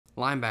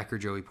Linebacker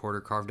Joey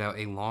Porter carved out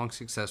a long,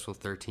 successful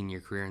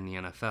 13-year career in the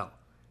NFL.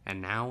 And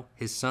now,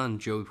 his son,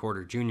 Joey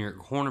Porter Jr.,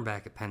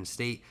 cornerback at Penn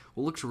State,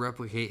 will look to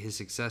replicate his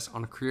success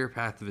on a career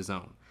path of his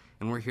own.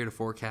 And we're here to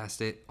forecast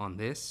it on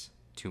this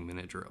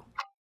 2-minute drill.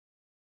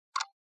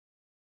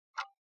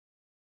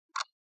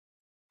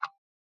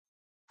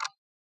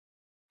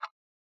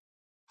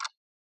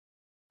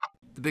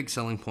 The big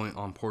selling point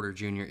on Porter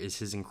Jr. is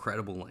his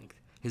incredible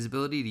length. His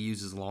ability to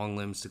use his long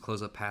limbs to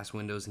close up pass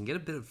windows and get a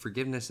bit of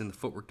forgiveness in the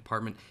footwork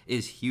department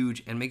is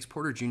huge and makes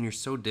Porter Jr.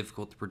 so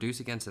difficult to produce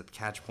against at the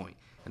catch point,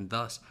 and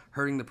thus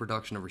hurting the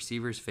production of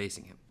receivers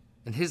facing him.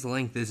 And his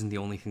length isn't the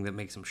only thing that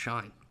makes him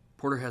shine.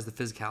 Porter has the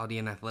physicality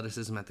and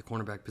athleticism at the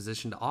cornerback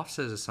position to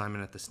offset his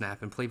assignment at the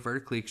snap and play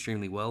vertically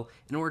extremely well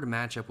in order to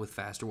match up with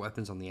faster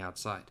weapons on the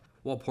outside.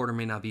 While Porter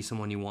may not be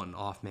someone you want in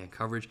off-man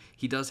coverage,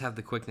 he does have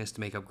the quickness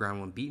to make up ground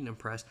when beaten and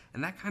pressed,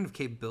 and that kind of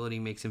capability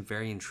makes him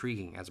very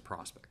intriguing as a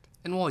prospect.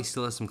 And while he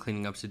still has some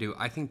cleaning ups to do,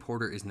 I think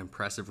Porter is an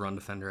impressive run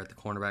defender at the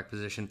cornerback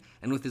position,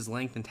 and with his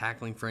length and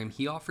tackling frame,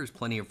 he offers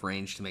plenty of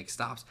range to make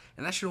stops,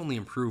 and that should only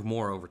improve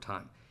more over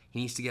time. He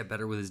needs to get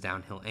better with his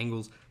downhill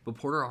angles, but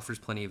Porter offers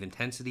plenty of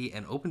intensity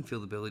and open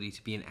field ability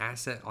to be an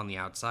asset on the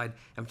outside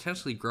and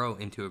potentially grow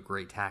into a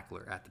great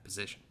tackler at the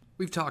position.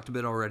 We've talked a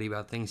bit already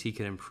about things he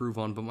could improve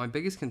on, but my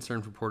biggest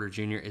concern for Porter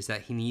Jr. is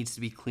that he needs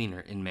to be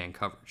cleaner in man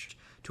coverage.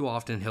 Too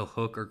often he'll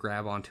hook or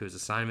grab onto his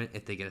assignment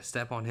if they get a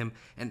step on him,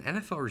 and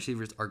NFL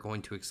receivers are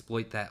going to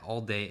exploit that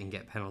all day and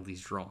get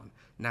penalties drawn.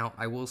 Now,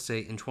 I will say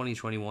in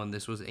 2021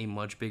 this was a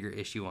much bigger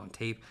issue on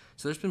tape,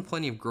 so there's been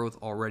plenty of growth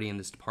already in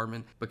this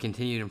department, but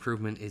continued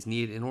improvement is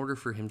needed in order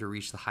for him to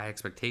reach the high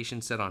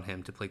expectations set on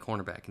him to play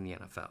cornerback in the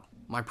NFL.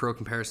 My pro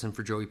comparison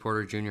for Joey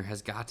Porter Jr.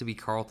 has got to be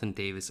Carlton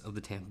Davis of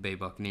the Tampa Bay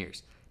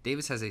Buccaneers.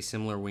 Davis has a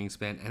similar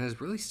wingspan and has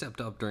really stepped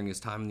up during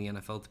his time in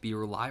the NFL to be a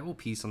reliable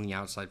piece on the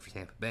outside for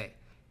Tampa Bay.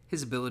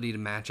 His ability to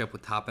match up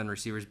with top-end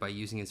receivers by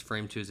using his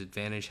frame to his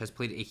advantage has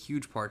played a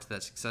huge part to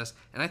that success,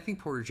 and I think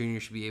Porter Jr.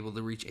 should be able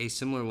to reach a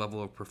similar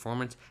level of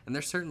performance, and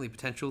there's certainly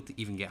potential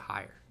to even get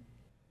higher.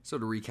 So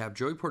to recap,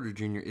 Joey Porter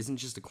Jr. isn't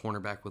just a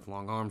cornerback with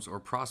long arms or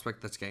a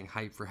prospect that's getting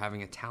hyped for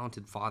having a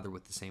talented father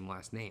with the same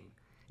last name.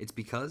 It's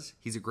because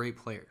he's a great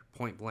player,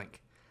 point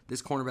blank.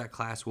 This cornerback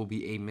class will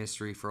be a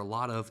mystery for a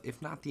lot of, if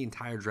not the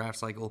entire draft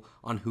cycle,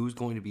 on who's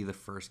going to be the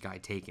first guy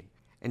taken.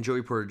 And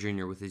Joey Porter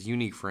Jr. with his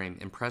unique frame,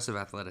 impressive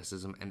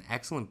athleticism, and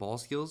excellent ball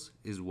skills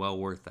is well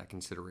worth that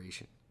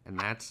consideration. And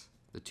that's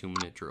the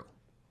 2-minute drill.